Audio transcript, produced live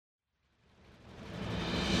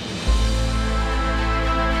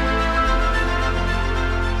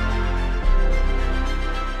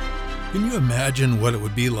you imagine what it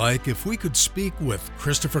would be like if we could speak with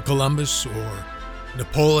Christopher Columbus or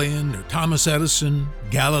Napoleon or Thomas Edison,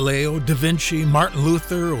 Galileo, Da Vinci, Martin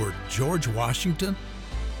Luther, or George Washington?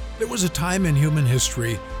 There was a time in human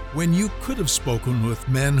history when you could have spoken with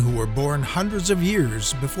men who were born hundreds of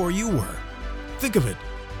years before you were. Think of it.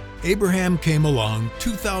 Abraham came along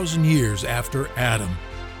 2,000 years after Adam,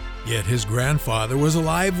 yet his grandfather was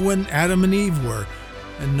alive when Adam and Eve were,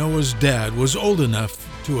 and Noah's dad was old enough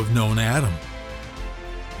to have known Adam.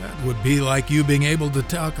 That would be like you being able to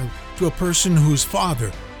talk to a person whose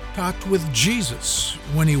father talked with Jesus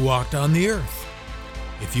when he walked on the earth.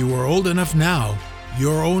 If you were old enough now,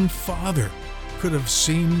 your own father could have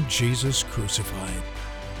seen Jesus crucified.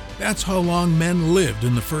 That's how long men lived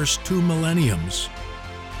in the first 2 millenniums.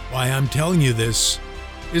 Why I'm telling you this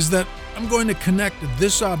is that I'm going to connect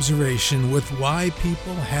this observation with why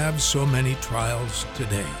people have so many trials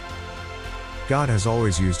today. God has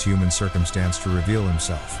always used human circumstance to reveal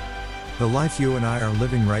himself. The life you and I are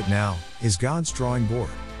living right now is God's drawing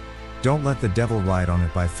board. Don't let the devil ride on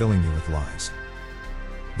it by filling you with lies.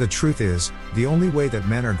 The truth is, the only way that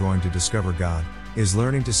men are going to discover God is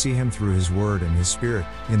learning to see him through his word and his spirit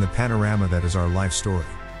in the panorama that is our life story.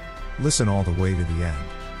 Listen all the way to the end.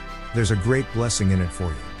 There's a great blessing in it for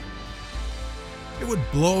you. It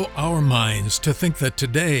would blow our minds to think that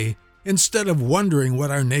today, instead of wondering what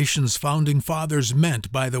our nation's founding fathers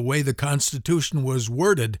meant by the way the Constitution was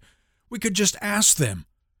worded, we could just ask them.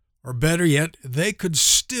 Or better yet, they could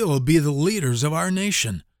still be the leaders of our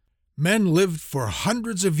nation. Men lived for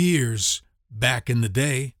hundreds of years back in the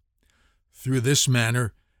day. Through this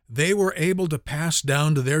manner, they were able to pass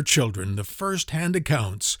down to their children the first-hand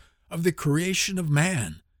accounts of the creation of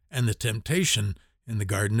man and the temptation in the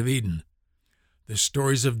Garden of Eden. The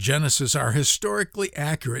stories of Genesis are historically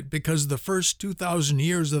accurate because the first 2,000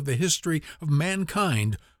 years of the history of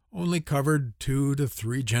mankind only covered 2 to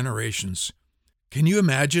 3 generations. Can you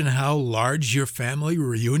imagine how large your family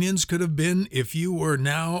reunions could have been if you were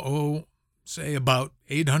now, say about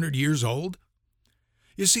 800 years old?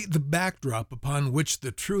 You see, the backdrop upon which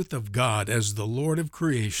the truth of God as the Lord of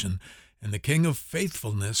creation and the King of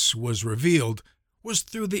faithfulness was revealed was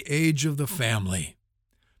through the age of the family.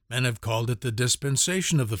 Men have called it the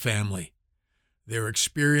dispensation of the family. Their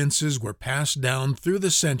experiences were passed down through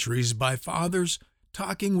the centuries by fathers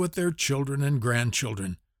talking with their children and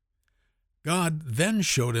grandchildren. God then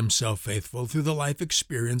showed himself faithful through the life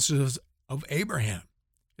experiences of Abraham,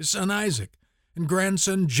 his son Isaac, and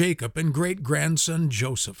grandson Jacob, and great-grandson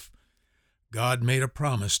Joseph. God made a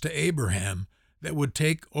promise to Abraham that would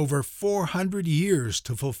take over 400 years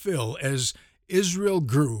to fulfill as Israel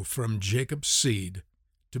grew from Jacob's seed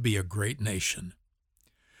to be a great nation.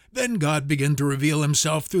 Then God began to reveal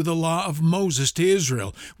himself through the law of Moses to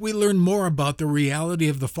Israel. We learn more about the reality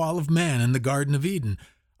of the fall of man in the Garden of Eden,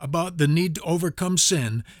 about the need to overcome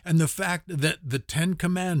sin, and the fact that the 10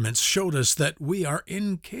 Commandments showed us that we are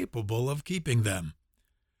incapable of keeping them.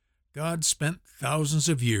 God spent thousands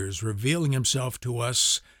of years revealing himself to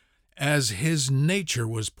us as his nature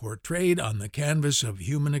was portrayed on the canvas of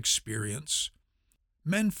human experience.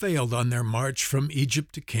 Men failed on their march from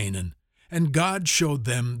Egypt to Canaan, and God showed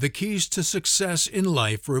them the keys to success in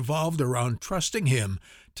life revolved around trusting him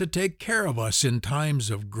to take care of us in times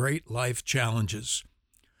of great life challenges.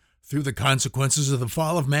 Through the consequences of the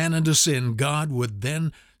fall of man into sin, God would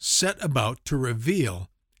then set about to reveal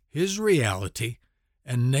his reality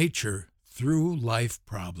and nature through life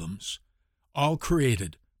problems, all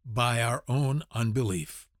created by our own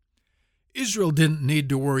unbelief. Israel didn't need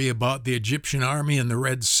to worry about the Egyptian army in the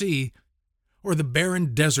Red Sea, or the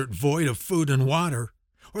barren desert void of food and water,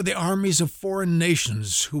 or the armies of foreign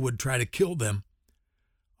nations who would try to kill them.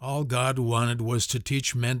 All God wanted was to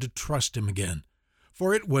teach men to trust him again,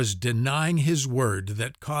 for it was denying his word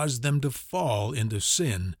that caused them to fall into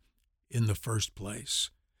sin in the first place.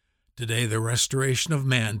 Today, the restoration of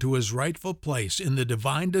man to his rightful place in the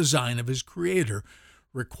divine design of his Creator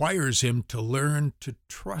requires him to learn to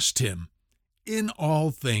trust him in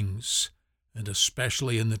all things, and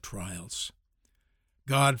especially in the trials.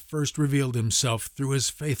 God first revealed himself through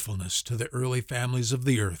his faithfulness to the early families of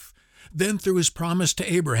the earth, then through his promise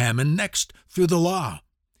to Abraham, and next through the law.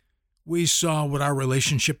 We saw what our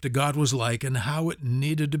relationship to God was like and how it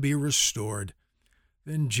needed to be restored.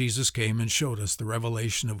 Then Jesus came and showed us the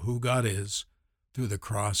revelation of who God is through the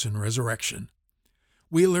cross and resurrection.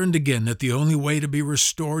 We learned again that the only way to be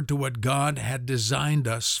restored to what God had designed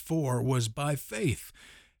us for was by faith,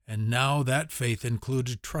 and now that faith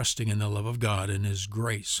included trusting in the love of God and his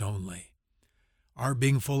grace only. Our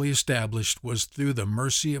being fully established was through the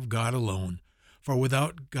mercy of God alone, for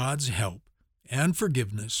without God's help, and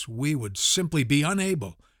forgiveness, we would simply be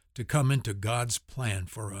unable to come into God's plan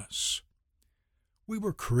for us. We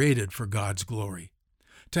were created for God's glory,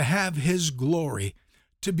 to have His glory,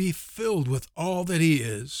 to be filled with all that He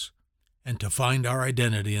is, and to find our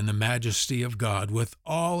identity in the majesty of God with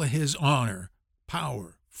all His honor,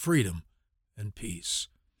 power, freedom, and peace.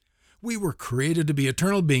 We were created to be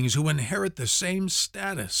eternal beings who inherit the same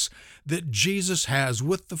status that Jesus has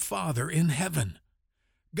with the Father in heaven.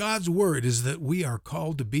 God's word is that we are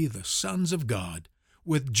called to be the sons of God,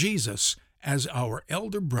 with Jesus as our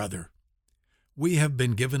elder brother. We have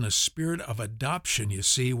been given a spirit of adoption, you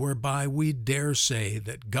see, whereby we dare say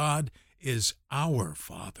that God is our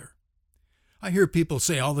Father. I hear people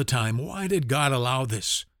say all the time, "Why did God allow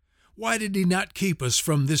this? Why did He not keep us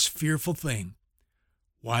from this fearful thing?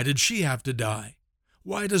 Why did she have to die?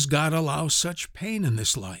 Why does God allow such pain in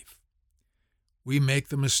this life?" We make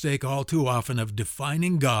the mistake all too often of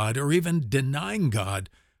defining God or even denying God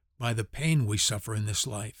by the pain we suffer in this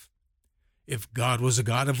life. If God was a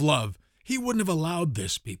God of love, He wouldn't have allowed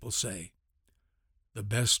this, people say. The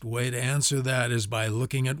best way to answer that is by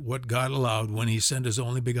looking at what God allowed when He sent His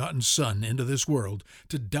only begotten Son into this world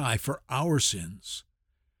to die for our sins.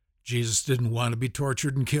 Jesus didn't want to be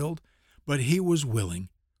tortured and killed, but He was willing,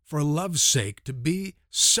 for love's sake, to be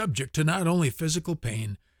subject to not only physical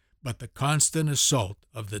pain, but the constant assault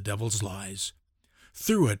of the devil's lies.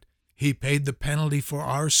 Through it, He paid the penalty for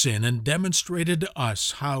our sin and demonstrated to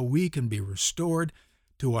us how we can be restored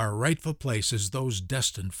to our rightful place as those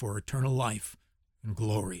destined for eternal life and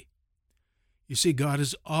glory. You see, God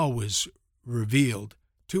is always revealed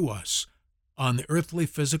to us on the earthly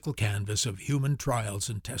physical canvas of human trials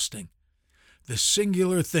and testing. The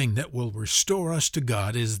singular thing that will restore us to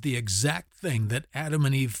God is the exact thing that Adam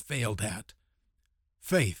and Eve failed at: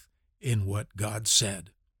 faith in what God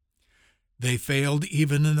said. They failed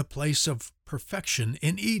even in the place of perfection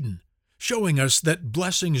in Eden, showing us that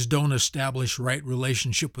blessings don't establish right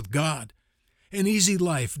relationship with God. An easy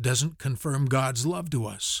life doesn't confirm God's love to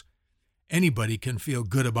us. Anybody can feel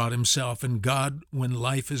good about himself and God when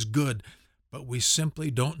life is good, but we simply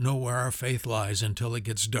don't know where our faith lies until it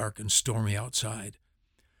gets dark and stormy outside.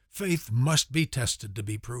 Faith must be tested to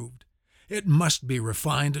be proved. It must be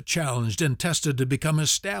refined, challenged, and tested to become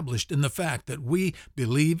established in the fact that we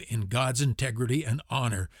believe in God's integrity and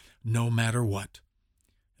honor no matter what.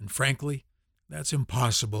 And frankly, that's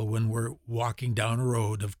impossible when we're walking down a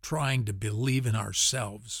road of trying to believe in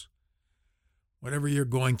ourselves. Whatever you're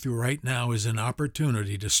going through right now is an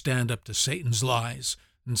opportunity to stand up to Satan's lies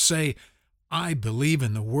and say, "I believe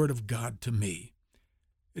in the Word of God to me."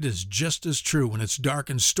 It is just as true when it's dark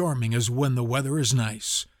and storming as when the weather is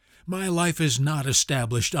nice. My life is not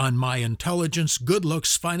established on my intelligence, good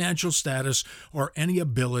looks, financial status, or any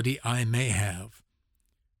ability I may have.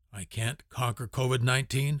 I can't conquer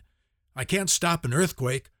COVID-19. I can't stop an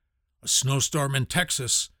earthquake, a snowstorm in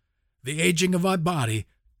Texas, the aging of my body,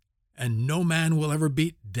 and no man will ever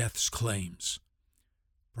beat death's claims.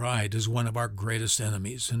 Pride is one of our greatest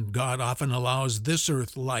enemies, and God often allows this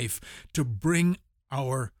earth life to bring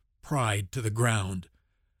our pride to the ground.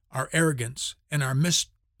 Our arrogance and our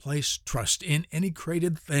misplaced trust in any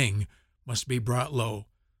created thing must be brought low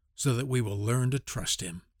so that we will learn to trust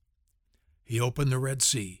Him. He opened the Red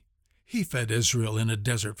Sea. He fed Israel in a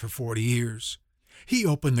desert for 40 years. He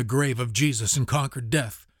opened the grave of Jesus and conquered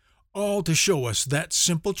death, all to show us that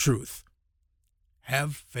simple truth: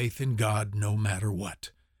 have faith in God no matter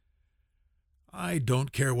what. I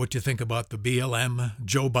don't care what you think about the BLM,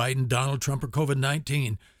 Joe Biden, Donald Trump, or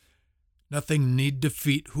COVID-19. Nothing need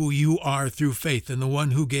defeat who you are through faith in the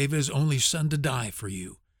one who gave His only Son to die for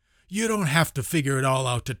you. You don't have to figure it all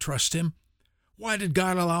out to trust Him. Why did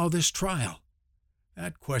God allow this trial?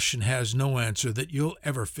 That question has no answer that you'll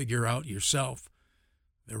ever figure out yourself.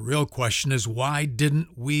 The real question is, why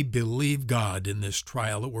didn't we believe God in this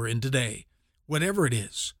trial that we're in today, whatever it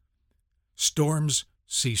is? Storms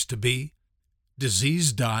cease to be.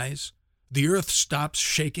 Disease dies. The earth stops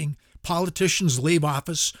shaking. Politicians leave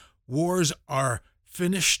office. Wars are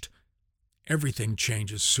finished. Everything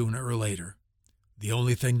changes sooner or later. The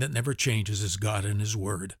only thing that never changes is God and His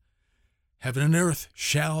Word. Heaven and earth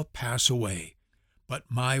shall pass away, but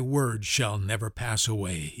my word shall never pass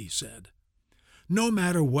away, He said. No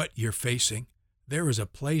matter what you're facing, there is a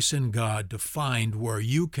place in God to find where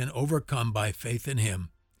you can overcome by faith in Him.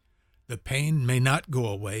 The pain may not go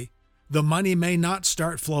away. The money may not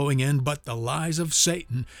start flowing in, but the lies of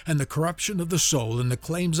Satan and the corruption of the soul and the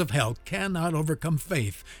claims of hell cannot overcome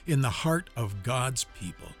faith in the heart of God's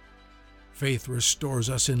people. Faith restores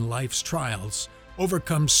us in life's trials,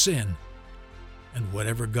 overcomes sin, And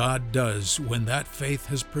whatever God does when that faith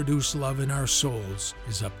has produced love in our souls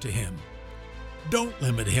is up to Him. Don't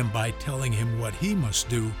limit Him by telling Him what He must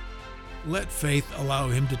do. Let faith allow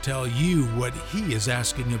Him to tell you what He is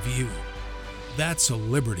asking of you. That's a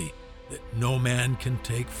liberty that no man can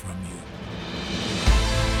take from you.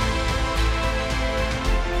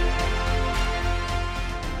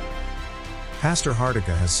 Pastor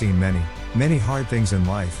Hardika has seen many hard things in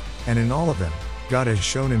life, and in all of them, God has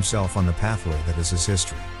shown Himself on the pathway that is His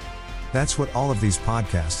history. That's what all of these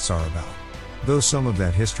podcasts are about. Though some of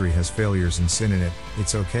that history has failures and sin in it,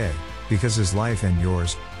 it's okay, because His life and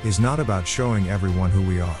yours is not about showing everyone who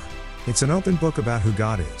we are. It's an open book about who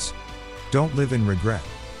God is. Don't live in regret.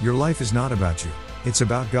 Your life is not about you, it's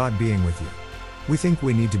about God being with you. We think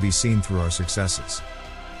we need to be seen through our successes.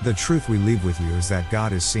 The truth we leave with you is that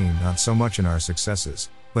God is seen not so much in our successes,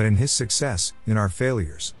 but in His success, in our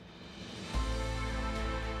failures.